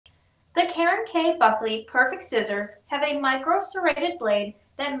The Karen K. Buckley Perfect Scissors have a micro-serrated blade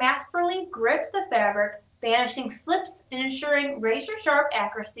that masterfully grips the fabric, banishing slips and ensuring razor-sharp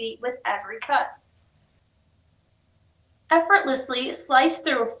accuracy with every cut. Effortlessly slice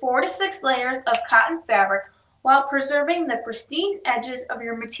through 4 to 6 layers of cotton fabric while preserving the pristine edges of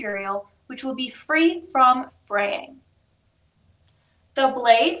your material, which will be free from fraying. The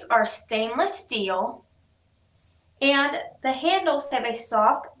blades are stainless steel and the handles have a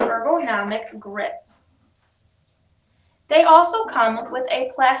soft ergonomic grip. They also come with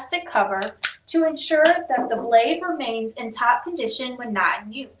a plastic cover to ensure that the blade remains in top condition when not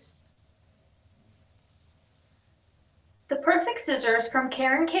in use. The Perfect Scissors from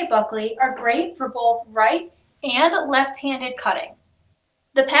Karen K. Buckley are great for both right and left-handed cutting.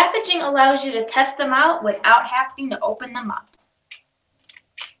 The packaging allows you to test them out without having to open them up.